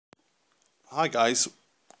Hi guys,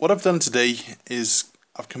 what I've done today is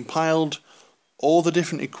I've compiled all the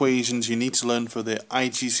different equations you need to learn for the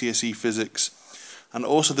IGCSE Physics, and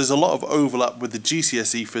also there's a lot of overlap with the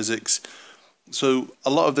GCSE Physics, so a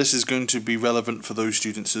lot of this is going to be relevant for those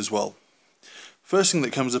students as well. First thing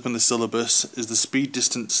that comes up in the syllabus is the speed,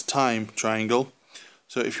 distance, time triangle.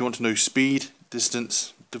 So if you want to know speed,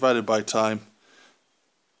 distance divided by time.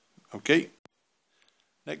 Okay.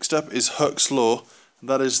 Next up is Hooke's law.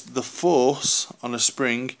 That is, the force on a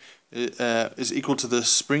spring is equal to the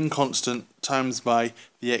spring constant times by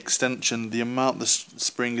the extension, the amount the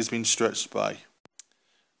spring has been stretched by.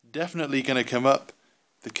 Definitely going to come up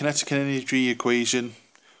the kinetic energy equation,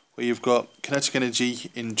 where you've got kinetic energy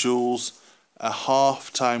in joules, a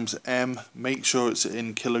half times m, make sure it's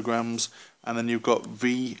in kilograms, and then you've got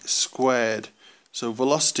v squared. So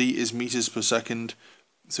velocity is meters per second.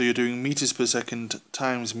 So you're doing meters per second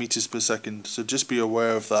times meters per second, so just be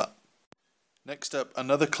aware of that. Next up,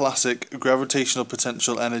 another classic, gravitational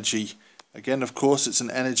potential energy. Again, of course, it's an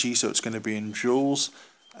energy, so it's going to be in joules.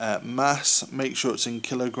 Mass, make sure it's in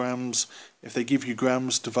kilograms. If they give you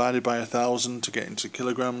grams, divided by 1,000 to get into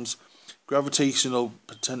kilograms. Gravitational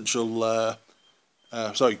potential,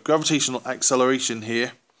 gravitational acceleration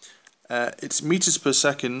here. It's meters per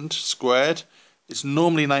second squared. It's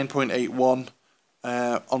normally 9.81.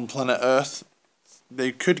 On planet Earth.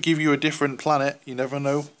 They could give you a different planet, you never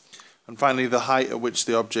know. And finally, the height at which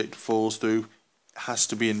the object falls through has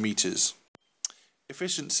to be in meters.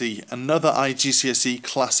 Efficiency, another IGCSE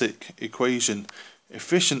classic equation.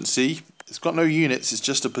 Efficiency, it's got no units, it's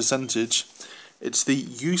just a percentage. It's the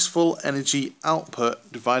useful energy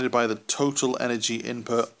output divided by the total energy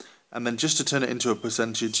input, and then just to turn it into a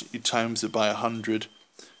percentage, you times it by 100.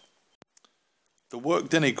 The work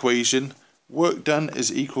done equation, work done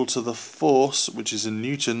is equal to the force, which is in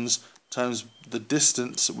newtons, times the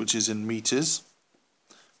distance, which is in meters.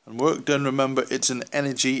 And work done, remember, it's an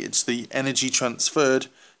energy, it's the energy transferred,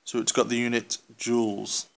 so it's got the unit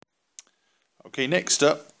joules. Okay, next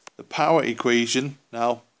up, the power equation.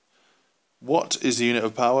 Now, what is the unit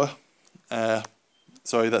of power?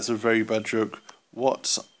 Sorry, that's a very bad joke.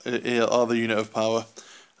 What are the unit of power?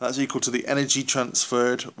 That's equal to the energy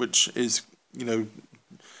transferred, which is,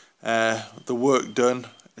 the work done.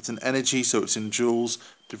 It's an energy, so it's in joules,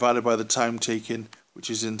 divided by the time taken, which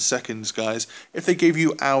is in seconds, guys. If they gave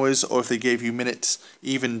you hours, or if they gave you minutes,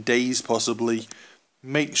 even days possibly,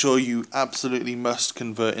 make sure you absolutely must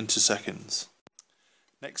convert into seconds.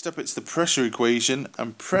 Next up, it's the pressure equation,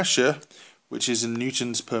 and pressure, which is in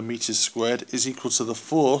newtons per meter squared, is equal to the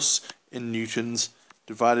force in newtons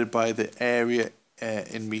divided by the area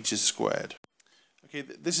in meters squared. Okay,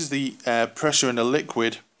 this is the pressure in a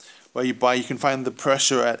liquid, where you can find the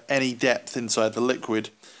pressure at any depth inside the liquid.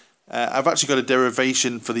 I've actually got a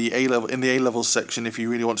derivation for the A-level in the A-level section if you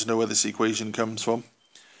really want to know where this equation comes from.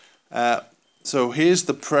 So here's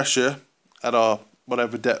the pressure at our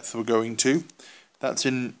whatever depth we're going to. That's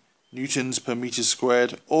in newtons per meter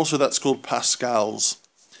squared. Also, that's called pascals.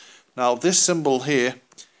 Now, this symbol here,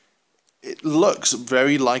 it looks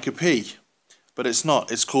very like a P, but it's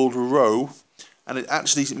not. It's called rho, and it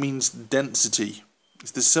actually means density. It's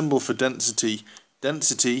the symbol for density.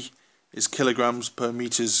 Density is kilograms per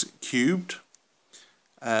meters cubed.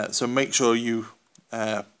 So make sure you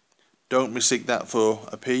don't mistake that for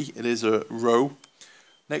a P. It is a rho.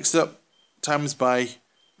 Next up, times by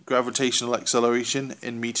gravitational acceleration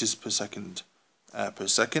in meters per second.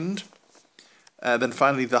 Then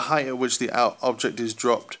finally, the height at which the object is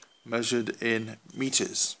dropped, measured in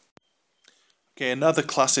meters. Okay, another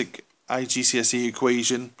classic IGCSE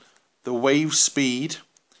equation. The wave speed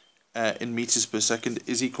in meters per second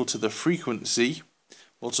is equal to the frequency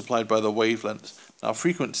multiplied by the wavelength. Now,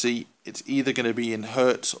 frequency, it's either going to be in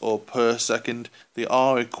hertz or per second. They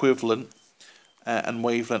are equivalent, and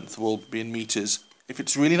wavelength will be in meters. If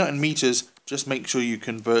it's really not in meters, just make sure you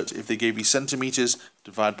convert. If they gave you centimeters,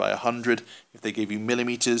 divide by 100. If they gave you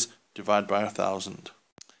millimeters, divide by 1,000.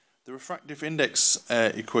 The refractive index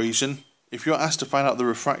equation, if you're asked to find out the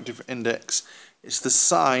refractive index, it's the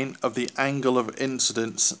sine of the angle of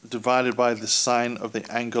incidence divided by the sine of the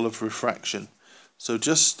angle of refraction. So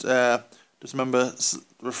just remember,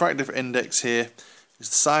 refractive index here is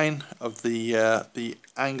the sine of the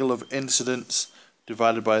angle of incidence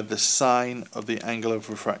divided by the sine of the angle of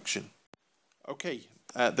refraction. Okay,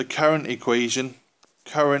 the current equation.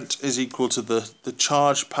 Current is equal to the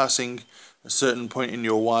charge passing a certain point in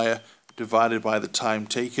your wire divided by the time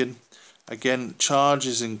taken. Again, charge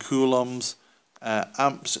is in coulombs.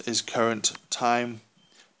 Amps is current, time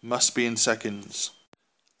must be in seconds.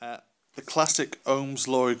 The classic Ohm's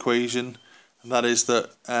law equation, and that is that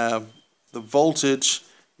the voltage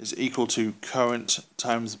is equal to current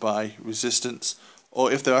times by resistance,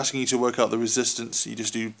 or if they're asking you to work out the resistance, you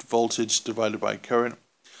just do voltage divided by current.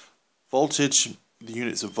 Voltage, the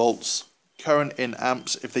units of volts. Current in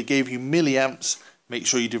amps. If they gave you milliamps, make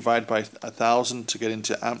sure you divide by 1000 to get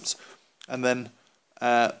into amps. And then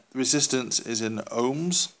resistance is in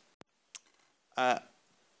ohms.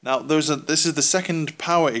 Now this is the second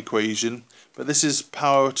power equation, but this is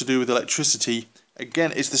power to do with electricity.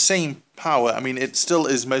 Again, it's the same power. I mean, it still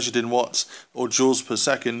is measured in watts or joules per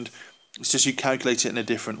second. It's just you calculate it in a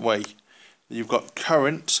different way. You've got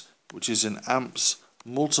current, which is in amps,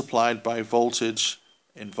 multiplied by voltage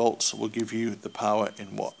in volts will give you the power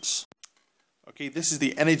in watts. Okay, this is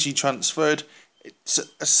the energy transferred. It's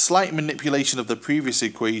a slight manipulation of the previous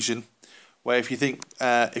equation, where if you think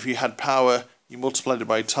if you had power, you multiplied it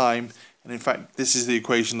by time, and in fact this is the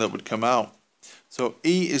equation that would come out. So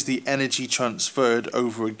E is the energy transferred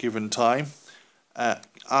over a given time,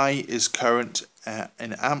 I is current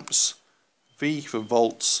in amps, V for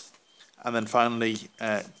volts, and then finally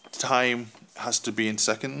time has to be in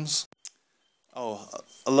seconds. Oh,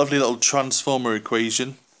 a lovely little transformer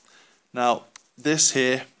equation. Now this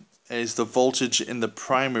here is the voltage in the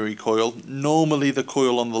primary coil, normally the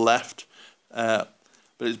coil on the left, but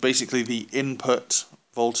it's basically the input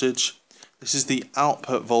voltage. This is the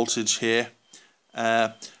output voltage here.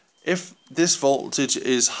 If this voltage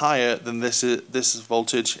is higher than this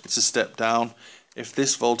voltage, it's a step down. If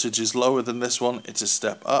this voltage is lower than this one, it's a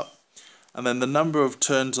step up. And then the number of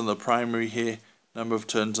turns on the primary here, number of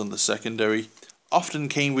turns on the secondary. Often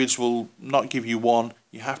Cambridge will not give you one.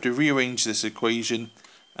 You have to rearrange this equation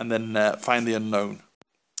and then find the unknown.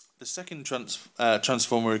 The second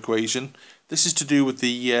transformer equation, this is to do with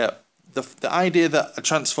the idea that a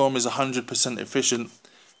transformer is 100% efficient.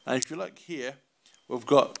 And if you look here, we've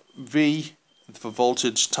got V for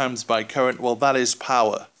voltage times by current. Well, that is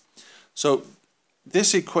power. So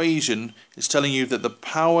this equation is telling you that the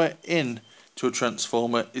power in to a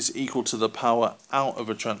transformer is equal to the power out of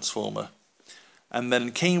a transformer. And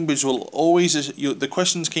then Cambridge will always, the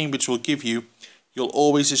questions Cambridge will give you, you'll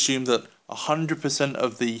always assume that 100%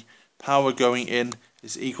 of the power going in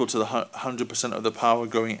is equal to the 100% of the power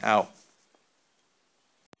going out.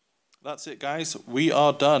 That's it, guys. We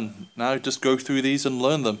are done. Now just go through these and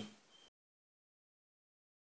learn them.